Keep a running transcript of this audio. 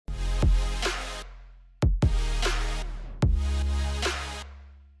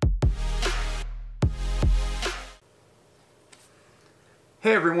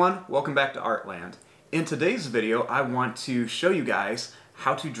Hey everyone, welcome back to Artland. In today's video, I want to show you guys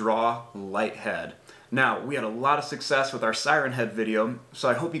how to draw Lighthead. Now, we had a lot of success with our Siren Head video, so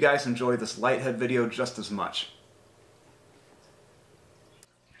I hope you guys enjoy this Lighthead video just as much.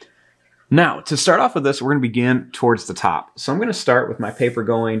 Now, to start off with this, we're going to begin towards the top. So I'm going to start with my paper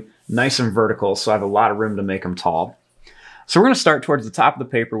going nice and vertical, so I have a lot of room to make them tall. So we're going to start towards the top of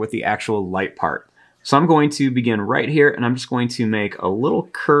the paper with the actual light part. So I'm going to begin right here, and I'm just going to make a little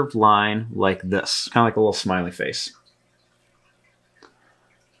curved line like this, kind of like a little smiley face.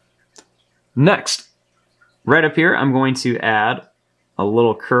 Next, right up here, I'm going to add a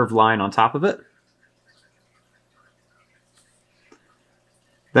little curved line on top of it.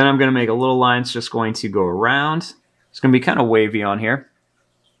 Then I'm going to make a little line that's just going to go around. It's going to be kind of wavy on here.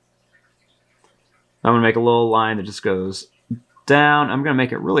 I'm going to make a little line that just goes down. I'm going to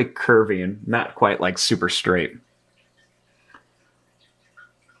make it really curvy and not quite like super straight.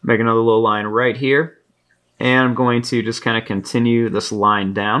 Make another little line right here, and I'm going to just kind of continue this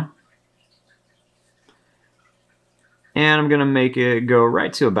line down. And I'm going to make it go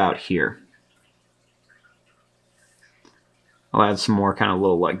right to about here. I'll add some more kind of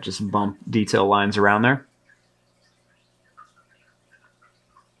little like just bump detail lines around there.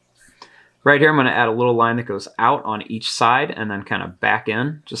 Right here, I'm going to add a little line that goes out on each side and then kind of back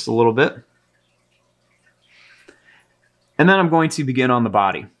in just a little bit. And then I'm going to begin on the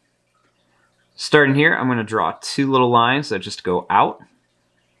body. Starting here, I'm going to draw two little lines that just go out.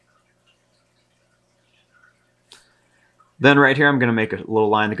 Then right here, I'm going to make a little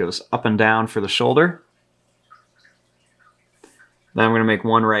line that goes up and down for the shoulder. Then I'm going to make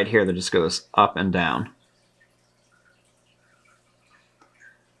one right here that just goes up and down.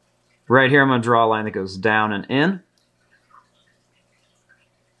 Right here, I'm going to draw a line that goes down and in.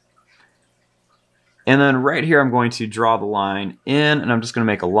 And then right here, I'm going to draw the line in, and I'm just going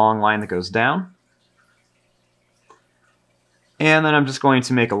to make a long line that goes down. And then I'm just going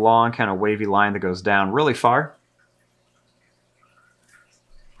to make a long kind of wavy line that goes down really far.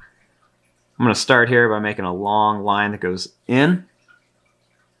 I'm going to start here by making a long line that goes in.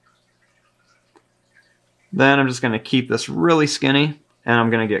 Then I'm just going to keep this really skinny, and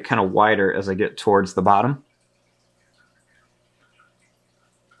I'm going to get kind of wider as I get towards the bottom.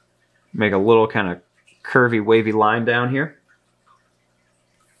 Make a little kind of curvy, wavy line down here.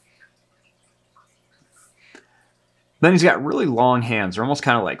 Then he's got really long hands. They're almost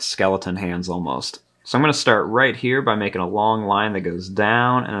kind of like skeleton hands almost. So I'm going to start right here by making a long line that goes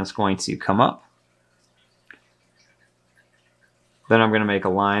down, and it's going to come up. Then I'm going to make a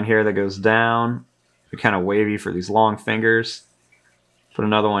line here that goes down, kind of wavy for these long fingers. Put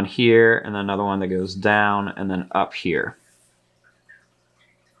another one here, and then another one that goes down and then up here.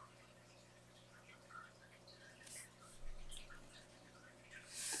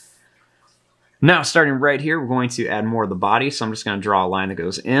 Now, starting right here, we're going to add more of the body, so I'm just going to draw a line that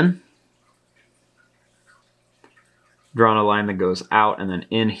goes in. Drawing a line that goes out and then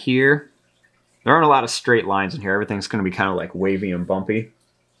in here. There aren't a lot of straight lines in here. Everything's going to be kind of like wavy and bumpy.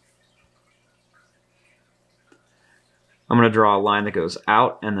 I'm going to draw a line that goes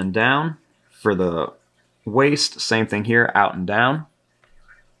out and then down. For the waist, same thing here, out and down.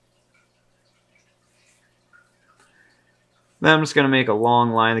 Then I'm just going to make a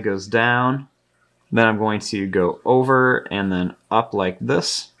long line that goes down. Then I'm going to go over and then up like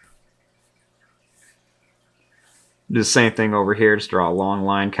this. Do the same thing over here, just draw a long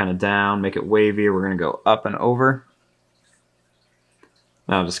line kind of down, make it wavy. We're going to go up and over.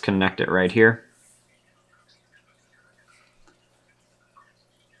 Now I'll just connect it right here.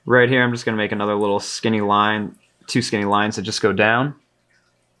 Right here, I'm just going to make another little skinny line, two skinny lines that just go down.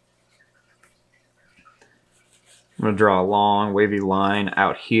 I'm going to draw a long, wavy line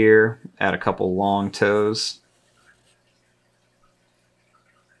out here, add a couple long toes.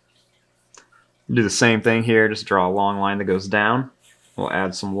 Do the same thing here, just draw a long line that goes down. We'll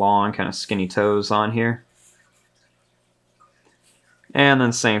add some long, kind of skinny toes on here. And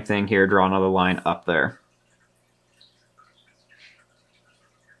then same thing here, draw another line up there.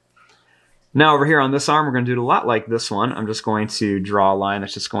 Now over here on this arm, we're going to do it a lot like this one. I'm just going to draw a line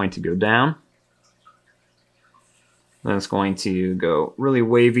that's just going to go down. Then it's going to go really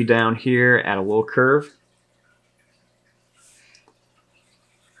wavy down here, add a little curve.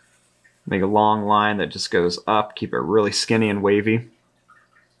 Make a long line that just goes up, keep it really skinny and wavy.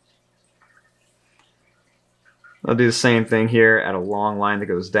 I'll do the same thing here, add a long line that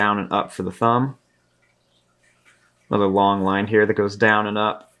goes down and up for the thumb. Another long line here that goes down and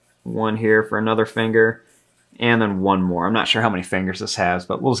up. One here for another finger, and then one more. I'm not sure how many fingers this has,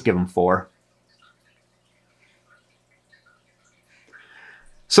 but we'll just give them 4.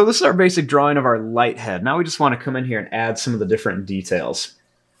 So this is our basic drawing of our light head. Now we just want to come in here and add some of the different details.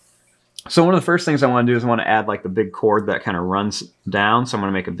 So one of the first things I want to do is I want to add like the big cord that kind of runs down. So I'm going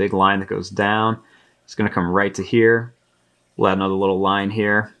to make a big line that goes down. It's going to come right to here. We'll add another little line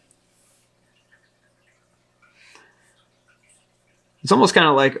here. It's almost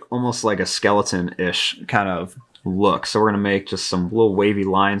like a skeleton-ish kind of look. So we're going to make just some little wavy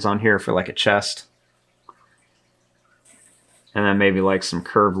lines on here for like a chest. And then maybe like some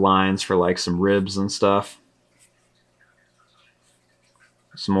curved lines for like some ribs and stuff.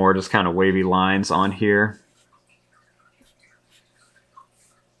 Some more just kind of wavy lines on here.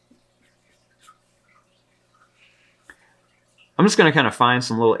 I'm just going to kind of find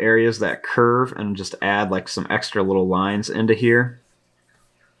some little areas that curve and just add like some extra little lines into here.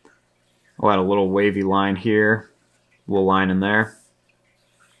 I'll add a little wavy line here, a little line in there.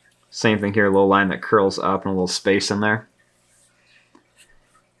 Same thing here, a little line that curls up and a little space in there.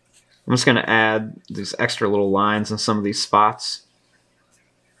 I'm just going to add these extra little lines in some of these spots.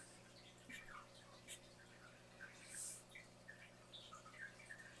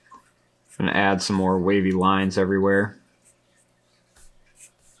 I'm going to add some more wavy lines everywhere.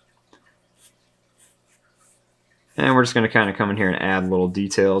 And we're just going to kind of come in here and add little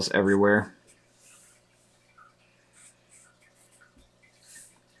details everywhere.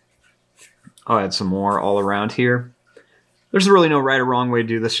 I'll add some more all around here. There's really no right or wrong way to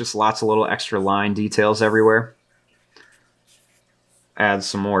do this, just lots of little extra line details everywhere. Add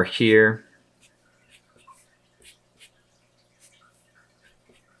some more here.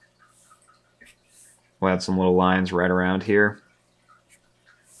 We'll add some little lines right around here.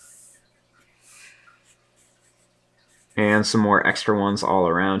 And some more extra ones all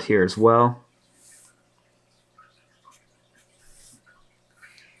around here as well.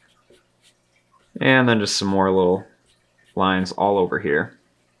 And then just some more little lines all over here.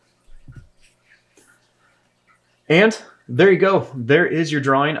 And there you go. There is your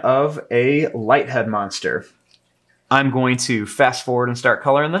drawing of a light head monster. I'm going to fast forward and start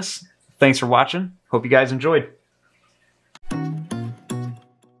coloring this. Thanks for watching. Hope you guys enjoyed.